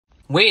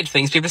Weird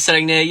things people are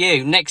selling near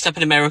you. Next up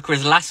in America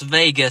is Las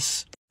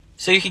Vegas.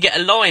 So you can get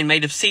a lion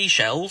made of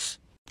seashells,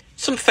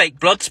 some fake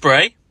blood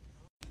spray,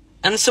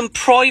 and some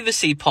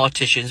privacy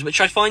partitions,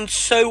 which I find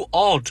so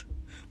odd.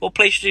 What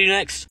place should you do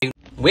next?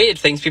 Weird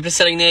things people are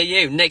selling near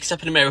you. Next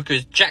up in America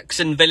is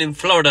Jacksonville in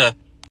Florida.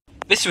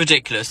 This is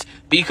ridiculous,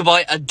 but you can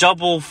buy a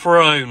double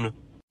throne,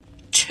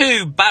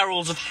 2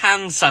 barrels of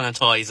hand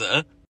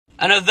sanitizer,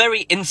 and a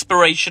very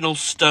inspirational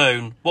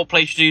stone. What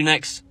place should you do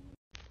next?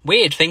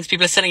 Weird things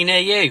people are selling near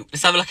you.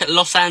 Let's have a look at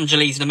Los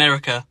Angeles in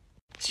America.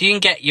 So you can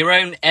get your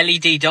own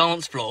LED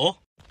dance floor,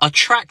 a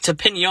tractor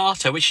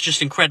pinata, which is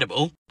just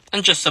incredible,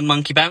 and just some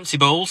monkey bouncy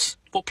balls.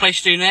 What place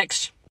should you do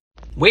next?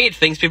 Weird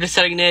things people are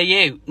selling near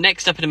you.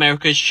 Next up in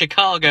America is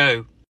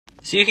Chicago.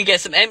 So you can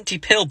get some empty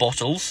pill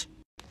bottles,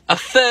 a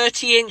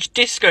 30-inch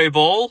disco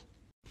ball,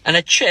 and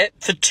a chip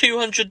for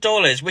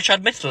 $200, which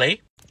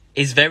admittedly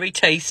is very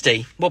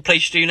tasty. What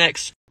place should you do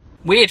next?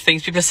 Weird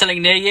things people are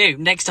selling near you.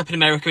 Next up in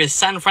America is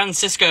San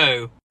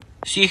Francisco.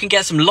 So you can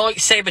get some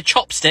lightsaber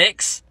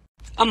chopsticks,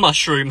 a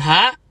mushroom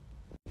hat,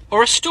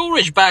 or a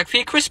storage bag for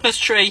your Christmas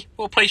tree.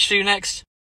 What place should you do next?